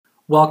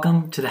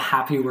Welcome to the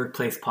Happy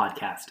Workplace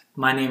Podcast.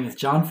 My name is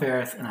John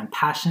Ferris and I'm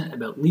passionate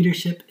about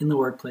leadership in the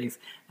workplace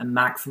and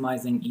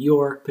maximizing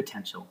your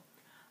potential.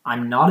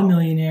 I'm not a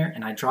millionaire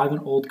and I drive an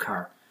old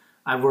car.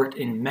 I've worked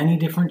in many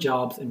different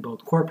jobs in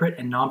both corporate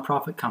and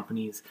nonprofit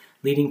companies,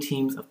 leading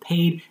teams of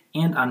paid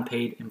and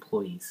unpaid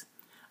employees.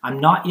 I'm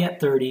not yet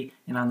 30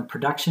 and I'm the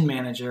production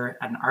manager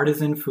at an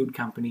artisan food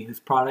company whose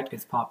product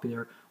is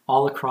popular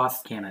all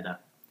across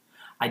Canada.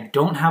 I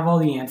don't have all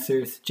the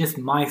answers, just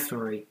my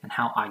story and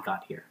how I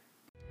got here.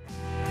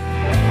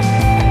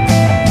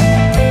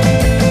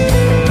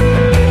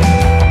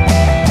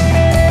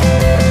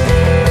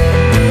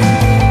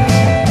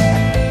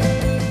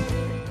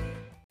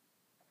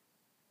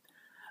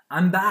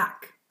 I'm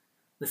back.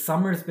 The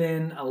summer's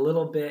been a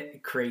little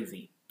bit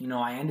crazy.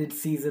 I ended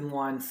season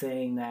 1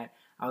 saying that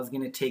I was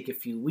going to take a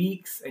few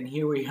weeks, and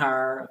here we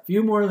are a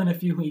few more than a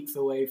few weeks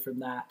away from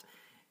that.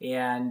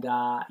 And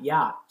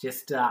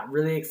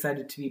really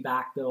excited to be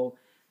back though.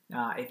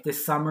 If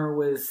this summer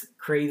was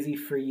crazy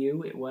for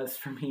you, it was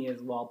for me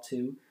as well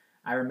too.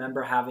 I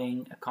remember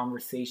having a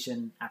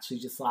conversation actually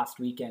just last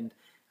weekend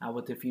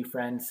with a few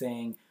friends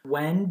saying,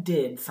 when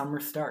did summer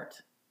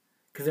start?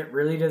 Because it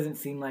really doesn't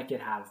seem like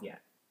it has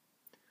yet.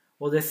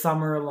 Well, this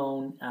summer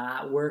alone,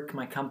 at work,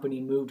 my company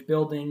moved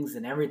buildings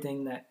and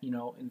everything that,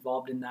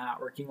 involved in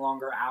that, working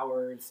longer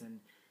hours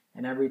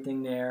and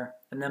everything there.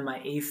 And then my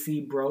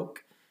AC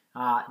broke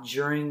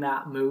during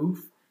that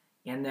move.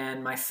 And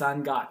then my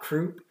son got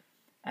croup.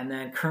 And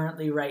then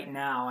currently right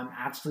now, I'm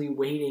actually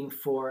waiting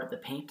for the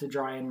paint to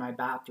dry in my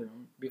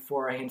bathroom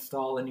before I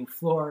install a new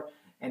floor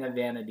and a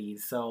vanity.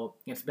 So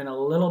it's been a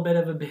little bit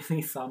of a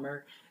busy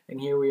summer.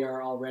 And here we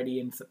are already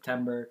in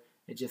September.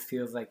 It just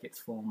feels like it's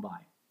flown by.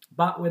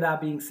 But with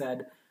that being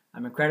said,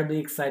 I'm incredibly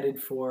excited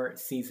for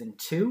season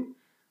 2,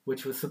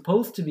 which was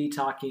supposed to be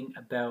talking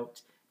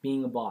about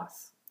being a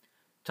boss,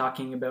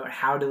 talking about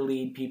how to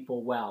lead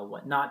people well,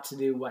 what not to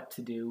do, what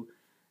to do.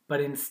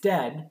 But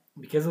instead,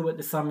 because of what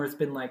the summer's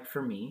been like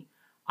for me,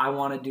 I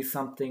want to do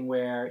something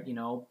where,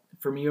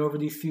 for me over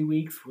these few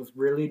weeks was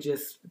really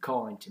just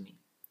calling to me.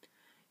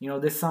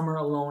 This summer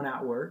alone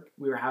at work,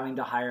 we were having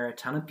to hire a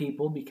ton of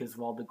people because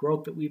of all the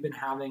growth that we've been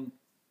having.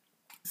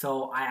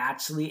 So I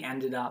actually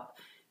ended up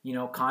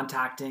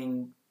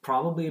contacting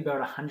probably about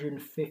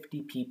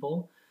 150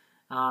 people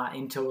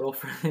in total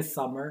for this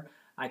summer.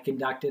 I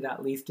conducted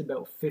at least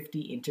about 50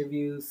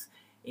 interviews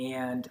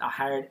and I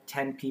hired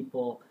 10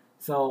 people.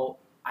 So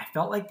I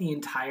felt like the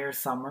entire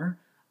summer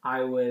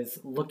I was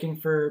looking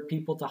for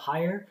people to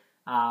hire.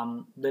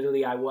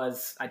 Literally,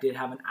 I did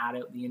have an ad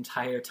out the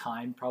entire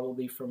time,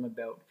 probably from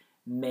about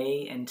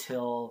May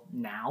until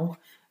now.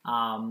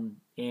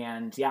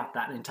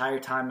 That entire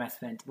time I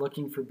spent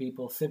looking for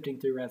people, sifting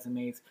through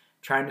resumes,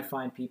 trying to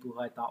find people who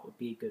I thought would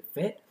be a good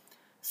fit.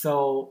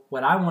 So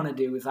what I want to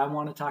do is I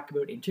want to talk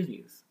about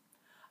interviews.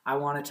 I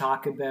want to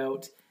talk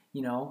about,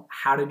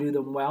 how to do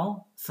them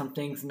well, some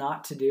things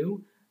not to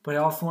do, but I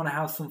also want to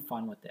have some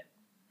fun with it.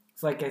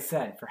 So like I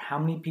said, for how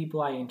many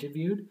people I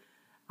interviewed,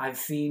 I've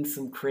seen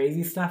some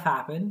crazy stuff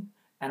happen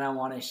and I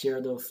want to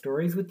share those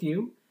stories with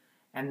you.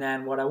 And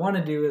then what I want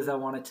to do is I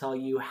want to tell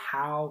you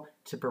how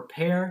to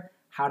prepare,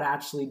 how to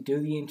actually do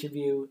the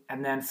interview,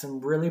 and then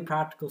some really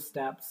practical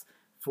steps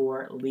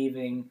for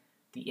leaving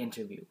the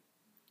interview.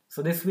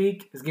 So this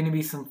week is going to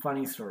be some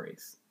funny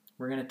stories.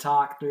 We're going to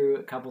talk through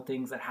a couple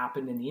things that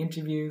happened in the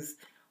interviews.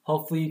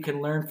 Hopefully you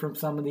can learn from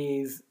some of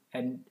these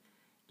and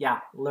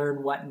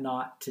learn what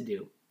not to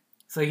do.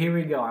 So here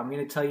we go. I'm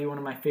going to tell you one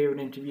of my favorite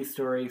interview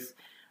stories.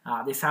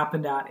 This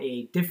happened at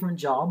a different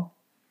job.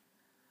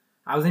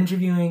 I was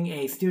interviewing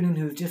a student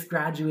who's just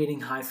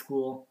graduating high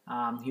school.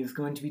 He was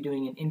going to be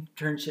doing an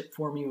internship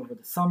for me over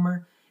the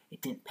summer.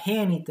 It didn't pay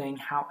anything.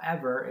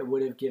 However, it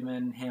would have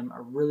given him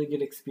a really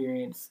good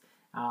experience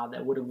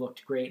that would have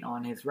looked great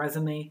on his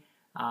resume.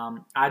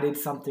 I did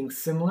something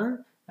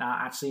similar,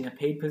 actually in a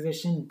paid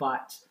position,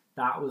 but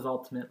that was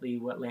ultimately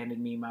what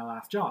landed me my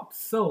last job.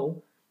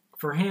 So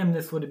for him,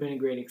 this would have been a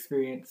great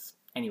experience.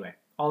 Anyway,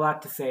 all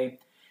that to say,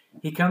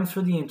 he comes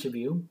for the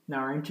interview. Now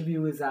our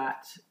interview is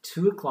at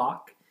 2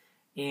 o'clock.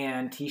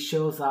 And he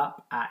shows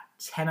up at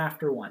 10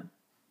 after 1.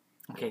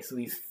 Okay, so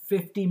he's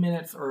 50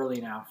 minutes early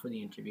now for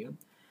the interview.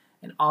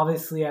 And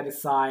obviously I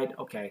decide,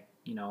 okay,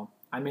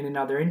 I'm in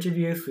another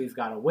interview, so he's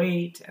got to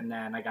wait, and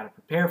then I got to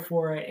prepare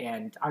for it,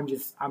 and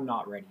I'm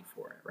not ready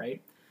for it,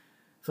 right?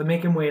 So I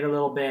make him wait a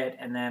little bit,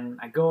 and then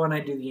I go and I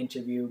do the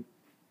interview.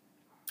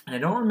 And I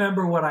don't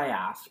remember what I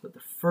asked, but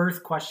the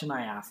first question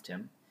I asked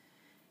him,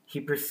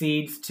 he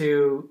proceeds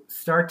to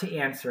start to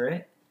answer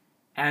it.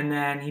 And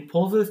then he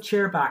pulls his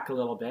chair back a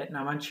little bit, and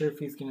I'm unsure if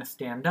he's going to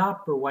stand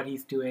up or what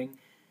he's doing.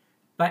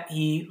 But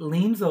he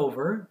leans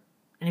over,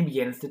 and he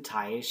begins to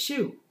tie his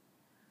shoe.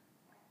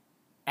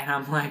 And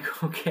I'm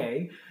like,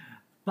 okay.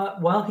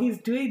 But while he's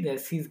doing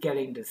this, he's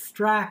getting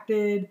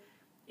distracted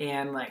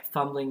and,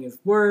 fumbling his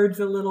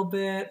words a little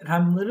bit. And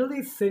I'm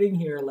literally sitting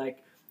here,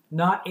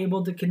 not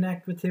able to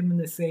connect with him in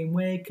the same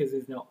way because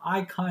there's no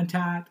eye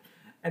contact.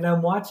 And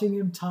I'm watching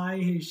him tie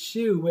his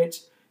shoe,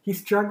 which he's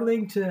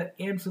struggling to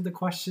answer the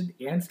question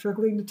and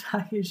struggling to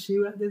tie his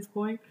shoe at this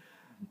point.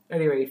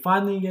 Anyway,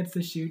 finally he gets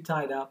the shoe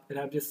tied up, and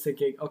I'm just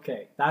thinking,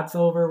 okay, that's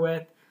over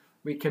with.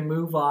 We can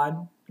move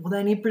on. Well,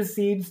 then he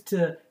proceeds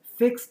to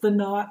fix the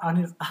knot on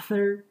his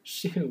other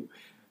shoe.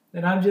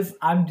 And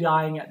I'm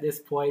dying at this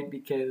point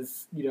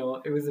because,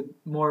 it was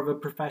more of a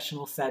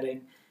professional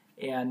setting,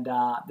 and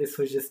this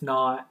was just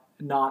not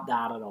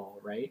that at all,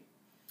 right?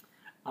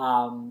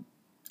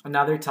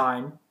 Another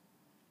time,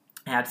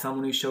 I had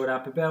someone who showed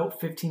up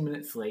about 15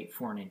 minutes late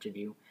for an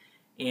interview,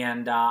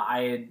 and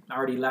I had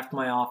already left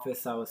my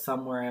office. I was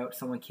somewhere out.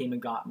 Someone came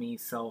and got me.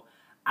 So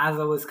as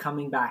I was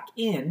coming back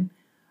in,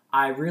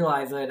 I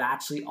realized I had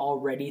actually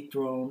already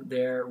thrown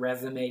their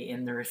resume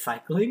in the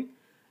recycling.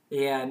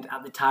 And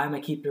at the time, I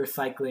keep the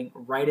recycling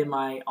right in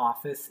my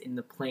office in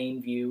the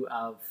plain view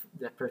of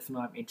the person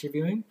I'm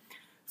interviewing.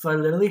 So I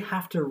literally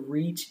have to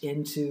reach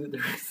into the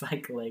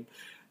recycling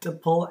to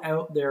pull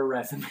out their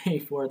resume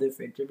for this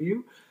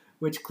interview,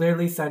 which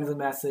clearly sends a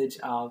message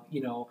of,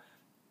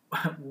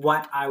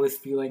 what I was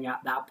feeling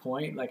at that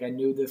point. Like, I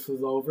knew this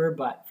was over,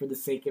 but for the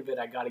sake of it,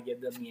 I got to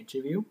give them the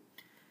interview.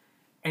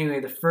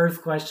 Anyway, the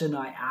first question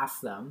I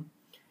asked them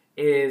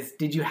is,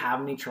 did you have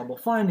any trouble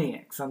finding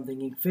it? So I'm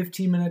thinking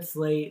 15 minutes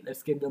late,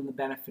 let's give them the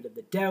benefit of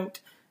the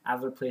doubt,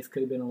 as their place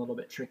could have been a little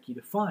bit tricky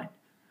to find.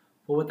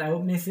 But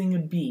without missing a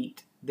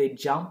beat, they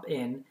jump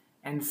in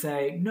and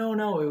say,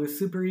 no, it was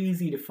super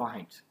easy to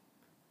find.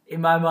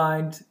 In my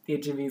mind, the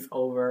interview's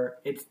over,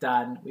 it's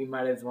done, we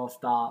might as well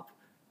stop.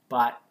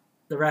 But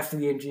the rest of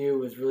the interview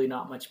was really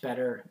not much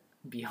better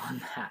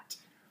beyond that.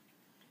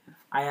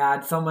 I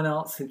had someone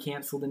else who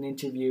canceled an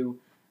interview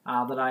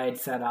that I had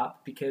set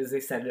up because they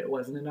said it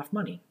wasn't enough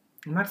money.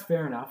 And that's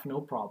fair enough, no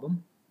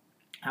problem.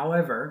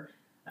 However,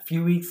 a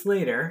few weeks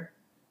later,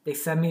 they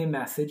send me a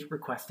message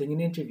requesting an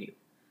interview.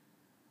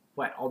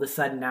 What, all of a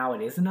sudden now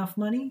it is enough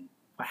money?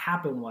 What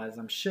happened was,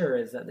 I'm sure,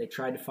 is that they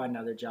tried to find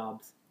other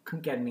jobs,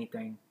 couldn't get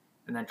anything,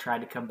 and then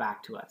tried to come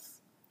back to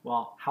us.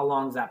 Well, how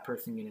long is that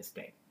person going to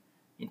stay?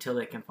 Until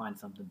they can find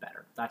something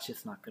better. That's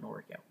just not going to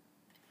work out.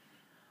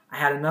 I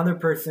had another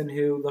person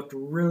who looked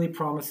really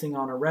promising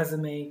on a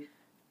resume,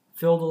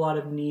 filled a lot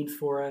of needs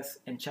for us,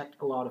 and checked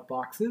a lot of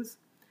boxes.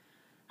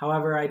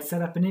 However, I'd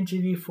set up an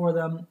interview for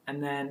them,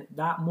 and then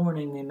that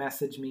morning they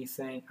messaged me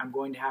saying, I'm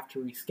going to have to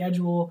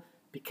reschedule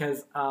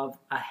because of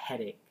a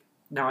headache.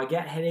 Now, I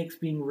get headaches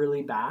being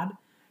really bad,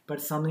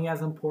 but something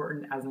as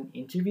important as an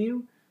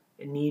interview,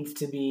 it needs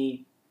to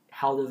be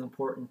held as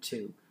important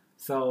too.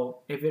 So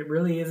if it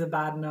really is a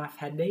bad enough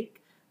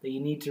headache that you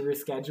need to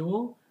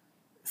reschedule,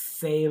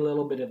 say a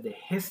little bit of the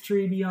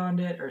history beyond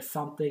it or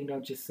something.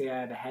 Don't just say I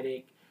have a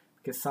headache,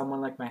 because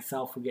someone like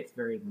myself who gets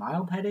very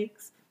mild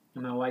headaches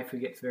and my wife who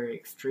gets very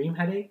extreme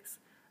headaches,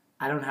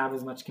 I don't have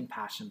as much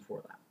compassion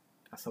for that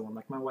as someone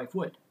like my wife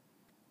would.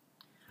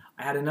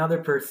 I had another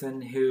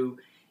person who,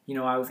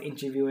 I was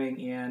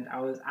interviewing and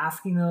I was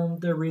asking them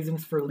their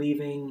reasons for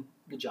leaving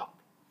the job.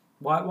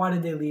 Why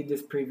did they leave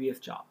this previous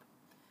job?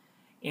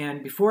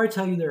 And before I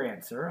tell you their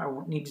answer,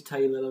 I need to tell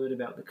you a little bit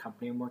about the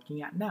company I'm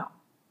working at now.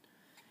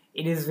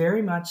 It is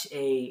very much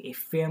a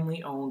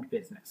family-owned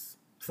business.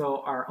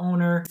 So our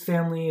owner's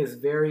family is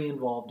very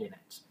involved in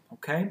it,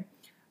 okay?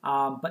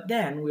 But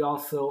then we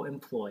also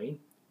employ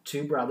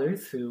two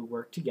brothers who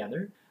work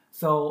together.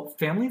 So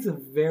family is a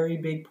very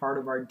big part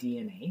of our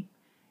DNA,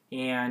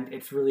 and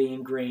it's really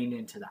ingrained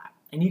into that.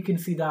 And you can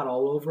see that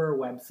all over our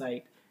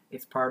website.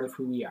 It's part of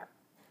who we are.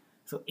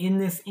 So in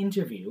this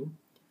interview,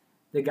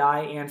 the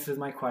guy answers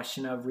my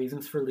question of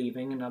reasons for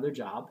leaving another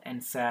job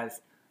and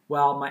says,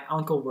 well, my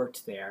uncle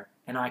worked there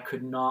and I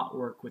could not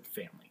work with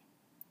family.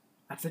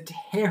 That's a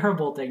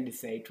terrible thing to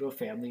say to a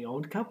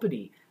family-owned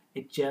company.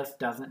 It just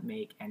doesn't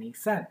make any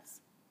sense.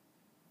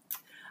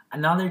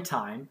 Another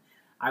time,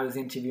 I was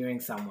interviewing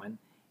someone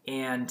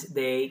and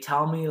they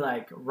tell me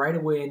right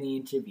away in the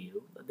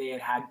interview that they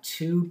had had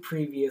 2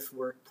 previous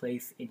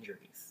workplace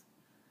injuries.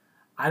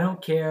 I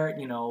don't care,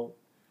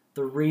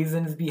 the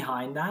reasons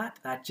behind that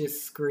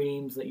just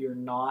screams that you're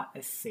not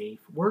a safe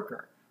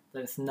worker,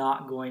 that it's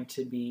not going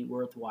to be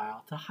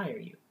worthwhile to hire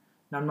you.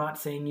 Now, I'm not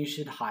saying you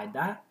should hide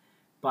that,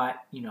 but,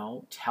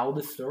 tell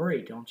the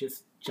story. Don't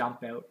just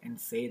jump out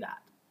and say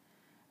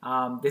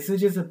that. This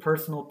is just a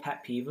personal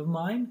pet peeve of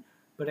mine,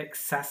 but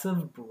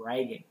excessive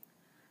bragging.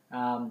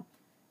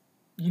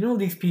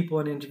 These people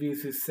in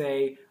interviews who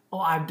say, oh,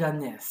 I've done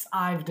this,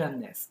 I've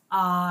done this,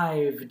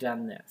 I've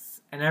done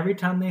this. And every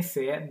time they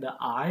say it, the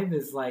I've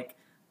is like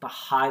the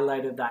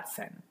highlight of that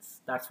sentence.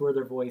 That's where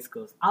their voice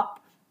goes up.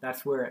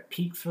 That's where it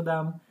peaks for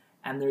them.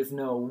 And there's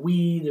no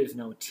we, there's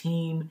no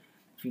team.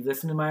 If you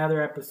listen to my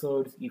other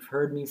episodes, you've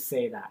heard me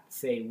say that.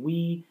 Say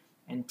we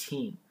and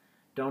team.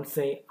 Don't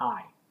say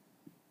I.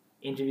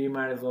 Interview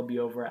might as well be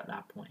over at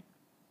that point.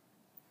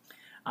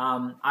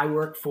 I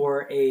work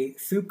for a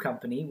soup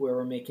company where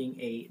we're making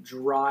a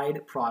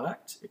dried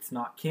product. It's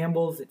not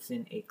Campbell's, it's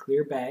in a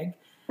clear bag,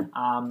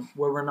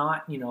 where we're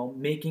not,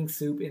 making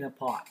soup in a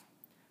pot.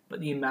 But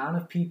the amount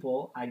of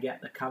people I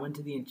get that come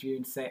into the interview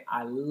and say,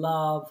 I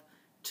love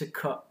to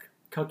cook.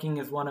 Cooking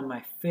is one of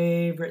my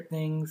favorite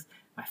things.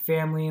 My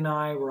family and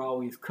I were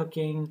always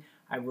cooking.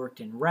 I worked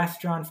in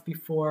restaurants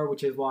before,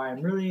 which is why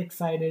I'm really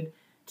excited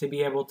to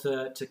be able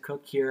to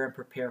cook here and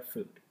prepare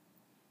food.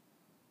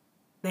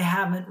 They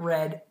haven't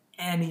read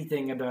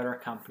anything about our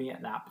company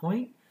at that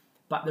point,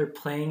 but they're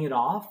playing it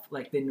off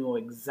like they know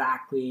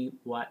exactly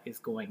what is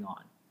going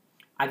on.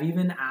 I've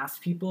even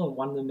asked people, and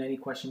one of the many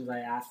questions I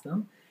asked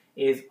them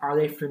is, are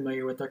they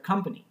familiar with our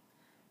company?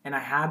 And I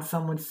had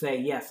someone say,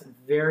 yes,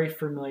 very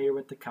familiar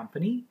with the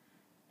company,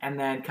 and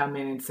then come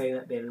in and say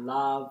that they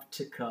love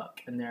to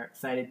cook and they're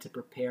excited to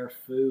prepare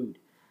food.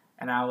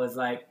 And I was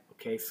like,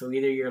 okay, so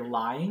either you're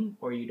lying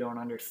or you don't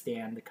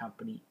understand the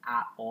company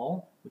at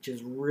all, which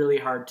is really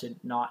hard to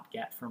not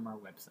get from our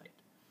website.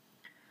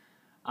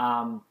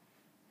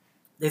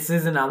 This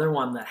is another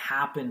one that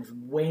happens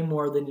way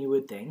more than you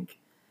would think,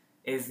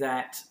 is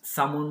that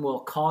someone will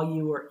call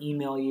you or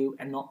email you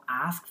and they'll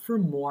ask for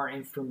more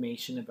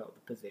information about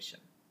the position,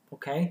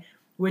 okay?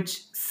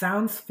 Which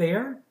sounds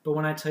fair, but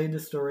when I tell you the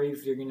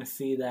stories, you're going to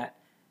see that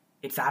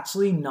it's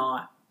actually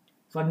not.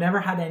 So I've never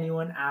had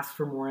anyone ask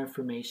for more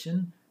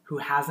information who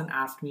hasn't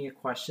asked me a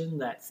question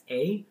that's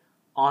A,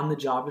 on the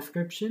job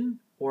description,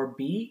 or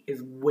B,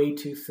 is way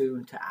too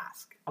soon to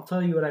ask. I'll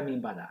tell you what I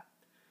mean by that.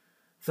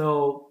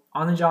 So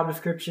on the job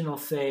description, it'll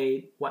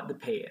say what the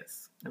pay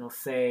is. It'll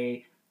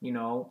say,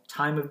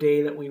 time of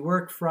day that we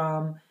work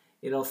from.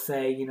 It'll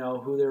say,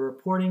 who they're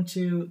reporting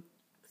to,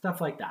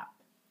 stuff like that.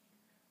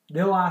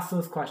 They'll ask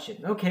those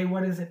questions. Okay,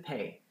 what does it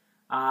pay?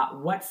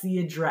 What's the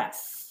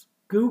address?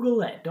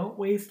 Google it. Don't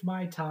waste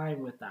my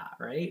time with that,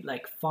 right?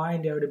 Like,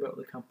 find out about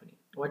the company.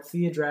 What's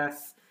the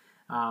address?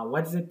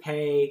 What does it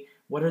pay?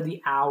 What are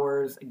the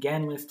hours?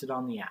 Again, listed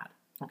on the ad.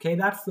 Okay,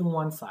 that's the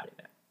one side of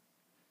it.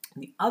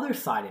 The other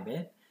side of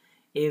it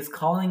is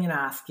calling and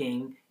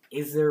asking,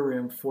 is there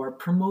room for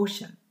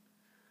promotion?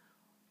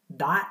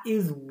 That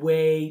is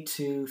way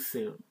too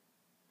soon,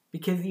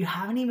 because you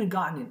haven't even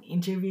gotten an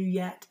interview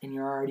yet and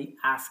you're already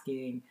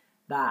asking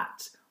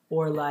that.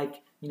 Or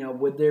like,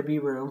 would there be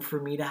room for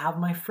me to have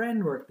my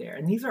friend work there?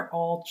 And these are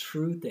all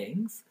true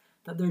things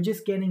that they're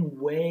just getting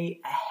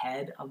way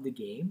ahead of the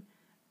game,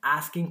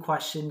 asking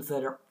questions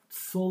that are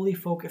solely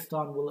focused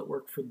on will it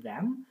work for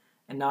them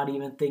and not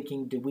even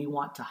thinking, do we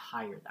want to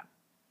hire them?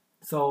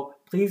 So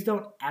please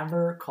don't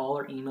ever call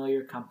or email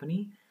your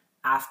company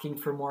asking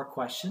for more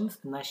questions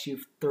unless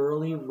you've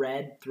thoroughly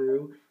read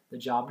through the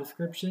job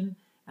description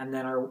and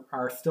then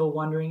are still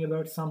wondering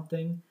about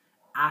something.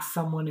 Ask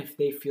someone if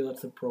they feel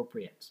it's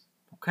appropriate.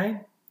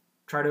 Okay?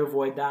 Try to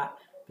avoid that,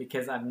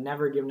 because I've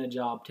never given a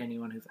job to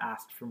anyone who's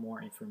asked for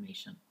more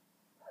information.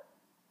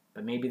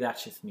 But maybe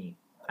that's just me.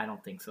 I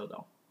don't think so,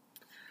 though.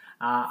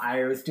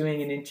 I was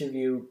doing an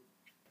interview,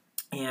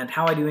 and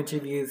how I do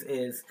interviews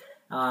is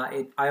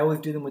I always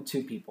do them with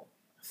two people.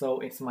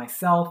 So it's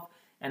myself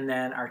and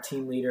then our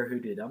team leader who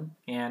do them.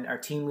 And our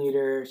team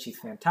leader, she's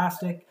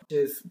fantastic.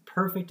 She's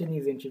perfect in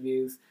these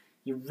interviews.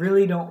 You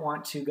really don't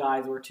want two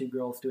guys or two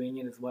girls doing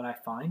it, is what I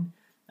find.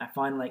 I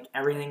find like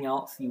everything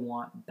else, you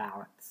want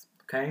balance,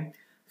 okay?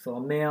 So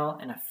a male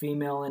and a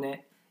female in it,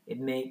 it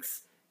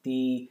makes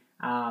the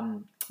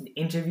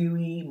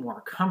interviewee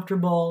more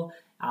comfortable.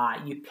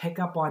 You pick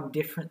up on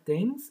different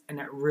things, and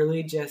it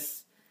really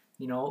just,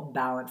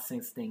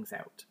 balances things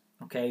out.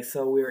 Okay,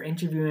 so we were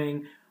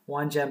interviewing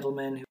one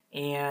gentleman,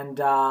 and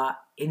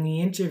in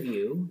the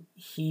interview,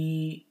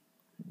 he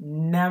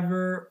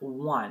never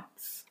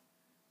once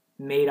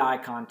made eye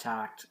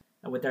contact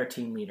with our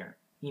team leader.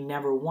 He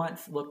never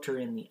once looked her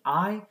in the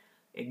eye,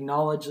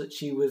 acknowledged that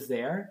she was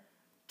there.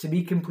 To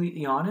be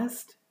completely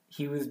honest,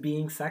 he was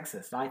being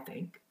sexist, I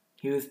think.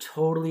 He was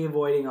totally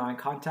avoiding eye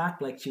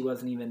contact like she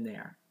wasn't even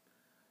there.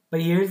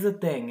 But here's the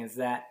thing, is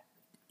that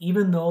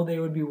even though they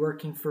would be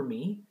working for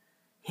me,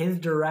 his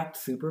direct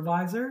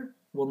supervisor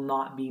will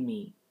not be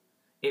me.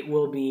 It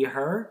will be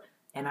her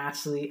and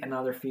actually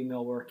another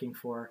female working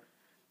for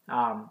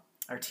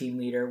our team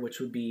leader, which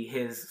would be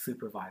his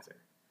supervisor.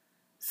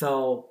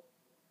 So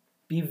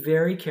be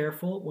very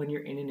careful when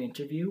you're in an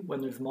interview,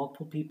 when there's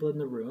multiple people in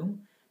the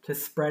room, to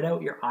spread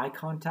out your eye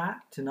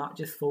contact, to not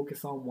just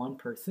focus on one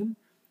person,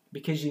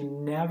 because you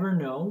never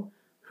know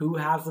who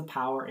has the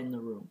power in the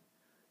room.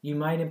 You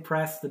might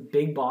impress the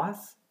big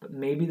boss, but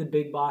maybe the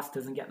big boss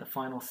doesn't get the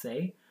final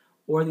say,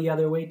 or the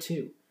other way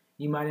too.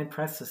 You might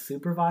impress the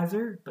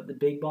supervisor, but the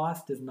big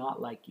boss does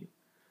not like you.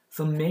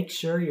 So make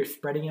sure you're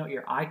spreading out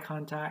your eye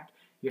contact,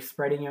 you're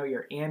spreading out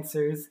your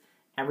answers,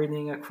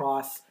 everything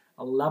across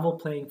a level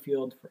playing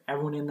field for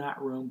everyone in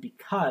that room,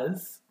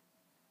 because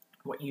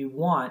what you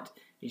want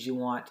is you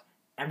want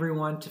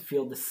everyone to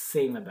feel the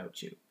same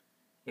about you.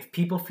 If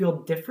people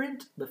feel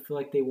different, they'll feel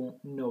like they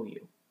won't know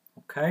you.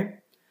 Okay?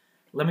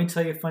 Let me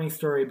tell you a funny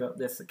story about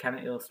this that kind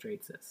of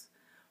illustrates this.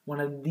 One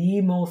of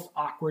the most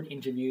awkward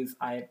interviews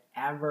I've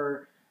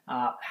ever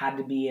had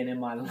to be in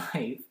my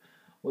life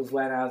was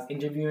when I was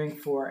interviewing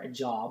for a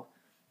job,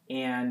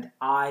 and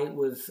I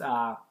was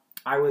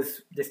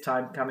this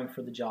time coming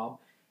for the job,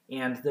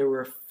 and there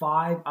were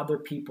 5 other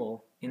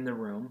people in the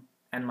room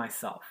and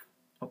myself.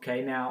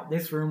 Okay, now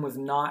this room was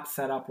not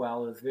set up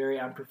well. It was a very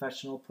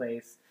unprofessional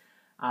place.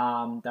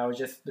 That was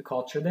just the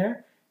culture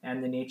there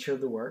and the nature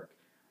of the work.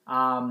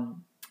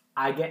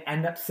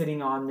 End up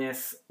sitting on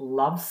this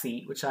love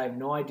seat, which I have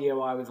no idea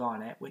why I was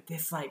on it, with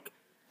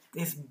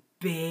this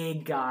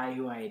big guy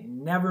who I had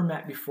never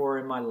met before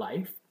in my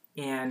life,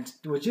 and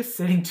was just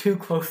sitting too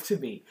close to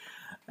me.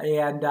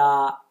 And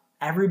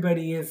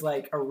everybody is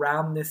like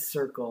around this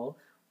circle,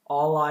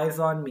 all eyes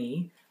on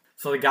me.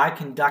 So the guy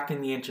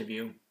conducting the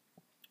interview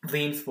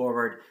leans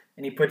forward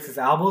and he puts his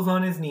elbows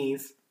on his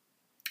knees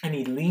and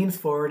he leans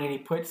forward and he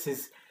puts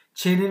his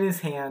chin in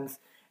his hands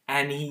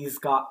and he's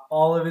got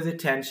all of his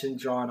attention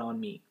drawn on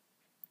me.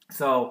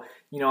 So,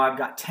 I've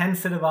got 10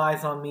 set of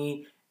eyes on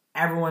me.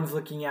 Everyone's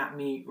looking at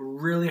me,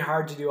 really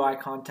hard to do eye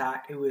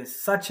contact. It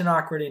was such an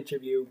awkward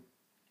interview.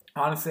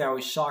 Honestly, I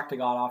was shocked I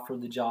got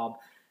offered the job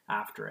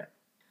after it.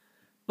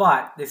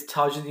 But this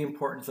tells you the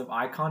importance of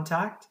eye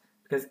contact,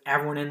 because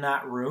everyone in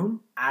that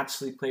room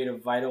actually played a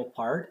vital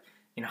part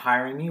in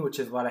hiring me, which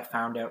is what I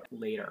found out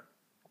later.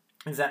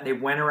 Is that they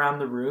went around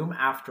the room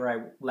after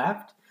I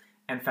left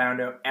and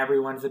found out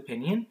everyone's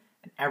opinion,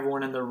 and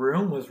everyone in the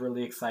room was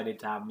really excited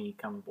to have me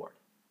come aboard.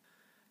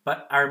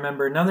 But I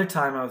remember another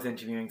time I was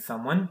interviewing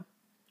someone,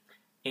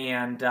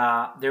 and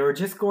they were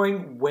just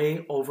going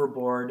way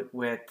overboard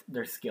with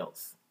their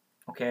skills.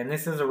 Okay, and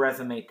this is a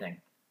resume thing.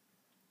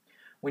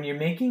 When you're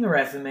making a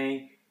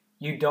resume,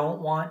 you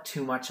don't want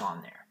too much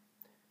on there.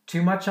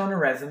 Too much on a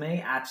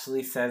resume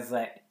actually says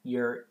that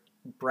you're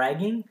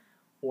bragging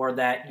or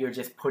that you're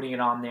just putting it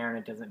on there and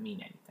it doesn't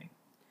mean anything.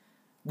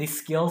 The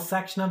skills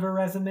section of a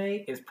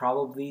resume is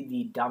probably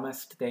the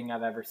dumbest thing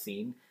I've ever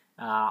seen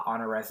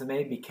on a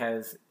resume,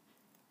 because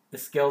the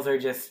skills are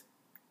just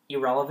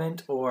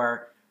irrelevant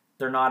or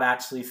they're not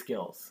actually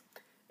skills.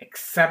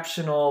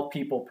 Exceptional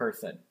people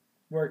person.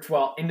 Works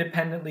well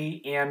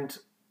independently and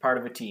part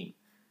of a team.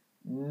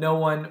 No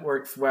one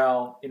works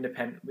well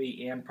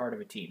independently and part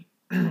of a team.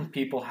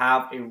 People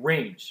have a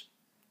range.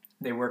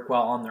 They work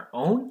well on their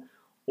own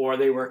or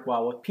they work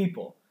well with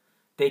people.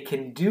 They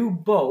can do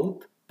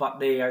both, but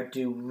they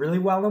do really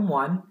well in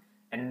one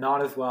and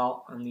not as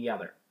well on the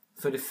other.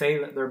 So to say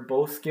that they're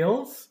both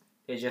skills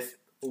is just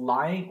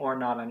lying or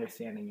not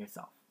understanding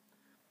yourself.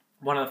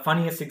 One of the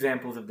funniest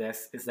examples of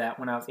this is that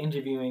when I was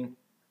interviewing,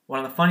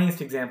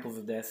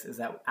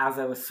 as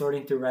I was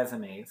sorting through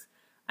resumes,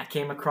 I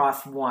came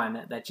across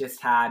one that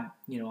just had,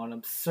 an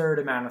absurd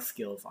amount of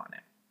skills on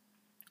it.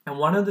 And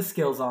one of the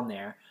skills on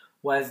there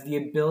was the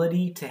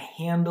ability to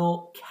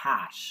handle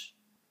cash.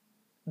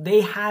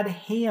 They had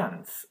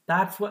hands.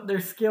 That's what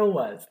their skill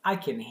was. I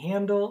can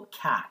handle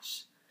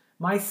cash.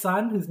 My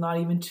son, who's not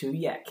even 2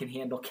 yet, can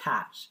handle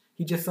cash.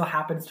 He just so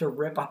happens to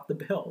rip up the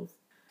bills.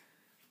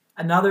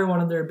 Another one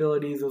of their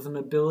abilities was an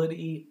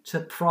ability to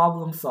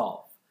problem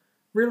solve.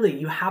 Really,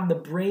 you have the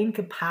brain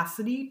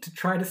capacity to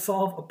try to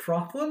solve a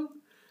problem?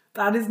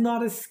 That is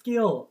not a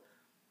skill.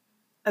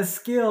 A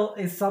skill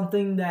is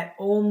something that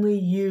only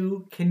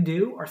you can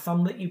do, or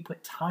something that you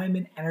put time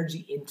and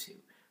energy into.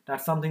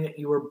 Not something that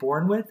you were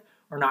born with,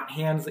 or not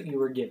hands that you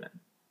were given.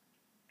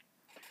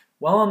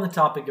 While on the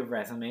topic of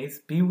resumes,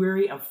 be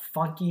wary of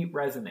funky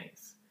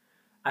resumes.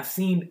 I've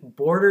seen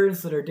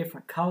borders that are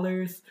different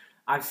colors.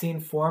 I've seen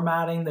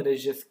formatting that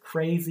is just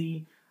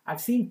crazy.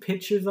 I've seen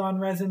pictures on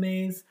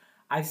resumes.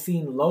 I've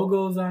seen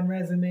logos on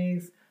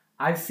resumes.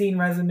 I've seen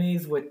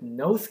resumes with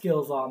no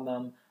skills on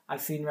them.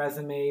 I've seen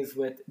resumes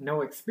with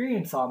no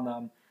experience on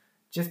them.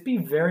 Just be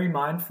very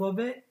mindful of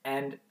it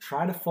and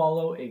try to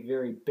follow a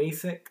very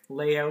basic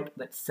layout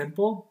that's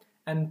simple.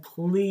 And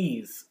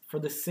please, for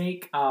the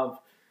sake of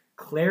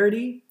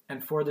clarity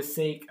and for the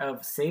sake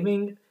of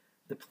saving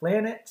the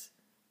planet,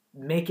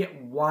 make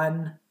it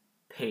one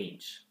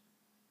page.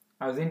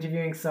 I was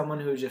interviewing someone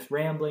who was just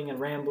rambling,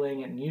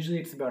 and usually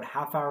it's about a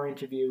half-hour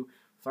interview.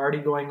 It's already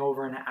going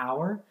over an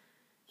hour.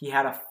 He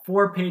had a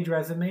 4-page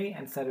resume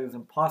and said it was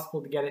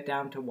impossible to get it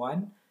down to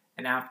one.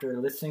 And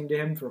after listening to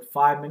him for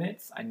 5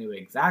 minutes, I knew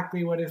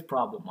exactly what his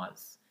problem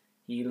was.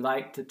 He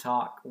liked to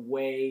talk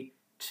way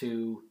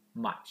too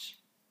much.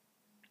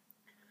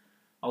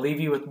 I'll leave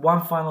you with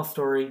one final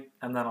story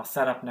and then I'll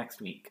set up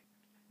next week.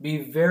 Be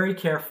very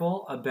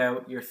careful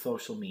about your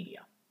social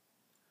media.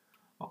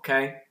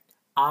 Okay?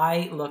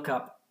 I look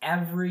up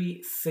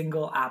every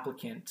single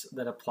applicant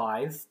that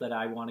applies that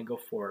I want to go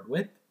forward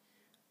with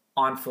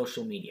on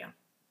social media.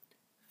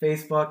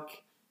 Facebook,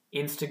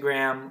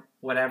 Instagram,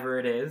 whatever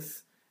it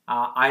is,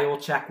 I will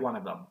check one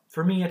of them.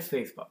 For me, it's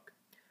Facebook.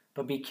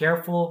 But be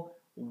careful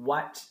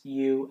what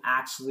you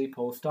actually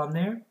post on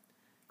there.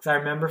 Because I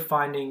remember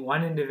finding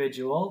one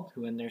individual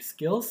who in their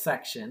skills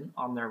section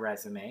on their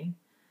resume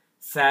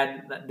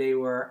said that they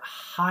were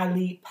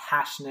highly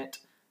passionate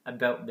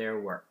about their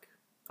work.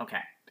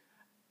 Okay,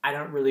 I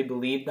don't really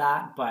believe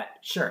that, but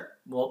sure,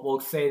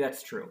 we'll say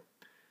that's true.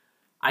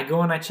 I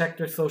go and I check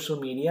their social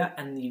media,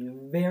 and the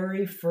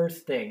very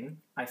first thing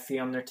I see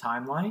on their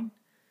timeline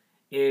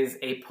is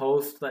a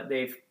post that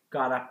they've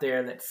got up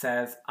there that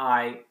says,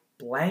 I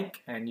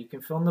blank, and you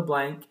can fill in the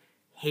blank,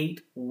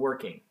 hate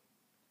working.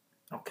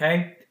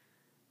 Okay?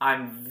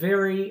 I'm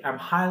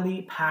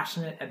highly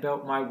passionate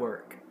about my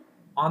work.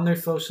 On their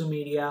social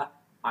media,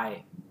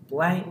 I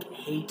blank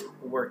hate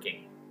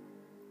working.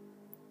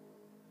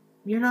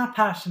 You're not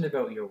passionate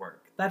about your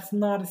work. That's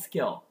not a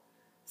skill.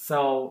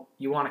 So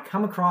you want to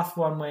come across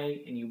one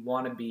way and you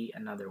want to be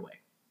another way.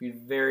 Be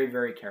very,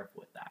 very careful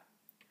with that.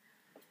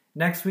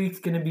 Next week's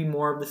going to be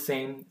more of the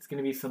same. It's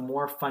going to be some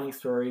more funny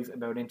stories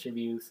about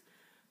interviews.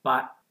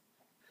 But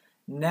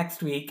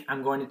next week,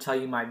 I'm going to tell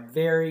you my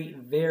very,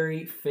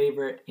 very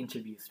favorite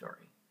interview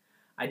story.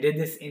 I did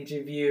this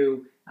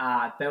interview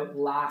about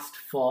last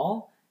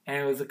fall,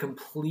 and it was a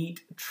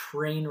complete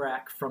train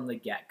wreck from the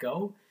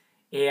get-go.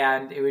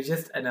 And it was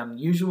just an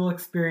unusual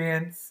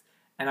experience,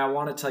 and I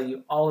want to tell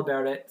you all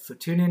about it. So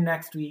tune in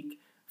next week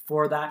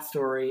for that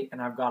story,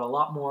 and I've got a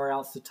lot more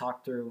else to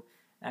talk through.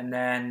 And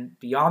then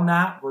beyond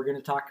that, we're going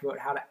to talk about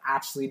how to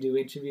actually do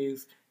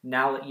interviews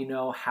now that you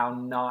know how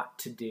not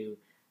to do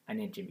an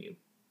interview.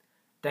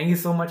 Thank you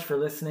so much for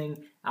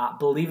listening.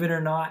 Believe it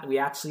or not, we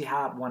actually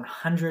had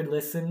 100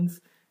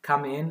 listens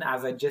come in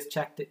as I just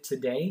checked it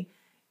today.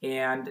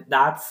 And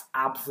that's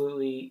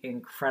absolutely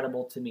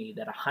incredible to me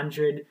that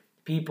 100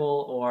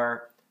 people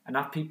or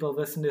enough people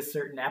listen to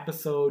certain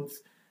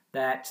episodes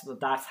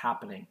that's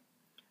happening.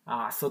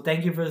 So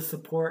thank you for the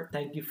support.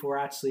 Thank you for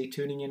actually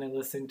tuning in and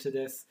listening to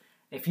this.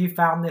 If you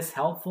found this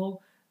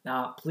helpful,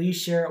 please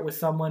share it with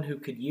someone who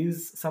could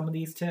use some of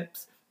these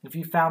tips. If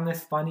you found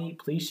this funny,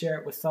 please share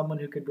it with someone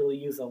who could really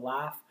use a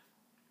laugh.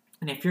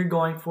 And if you're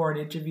going for an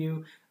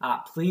interview,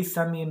 please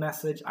send me a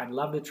message. I'd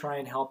love to try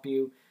and help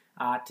you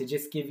to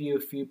just give you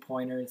a few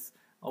pointers.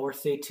 Or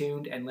stay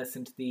tuned and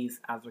listen to these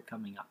as they're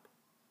coming up.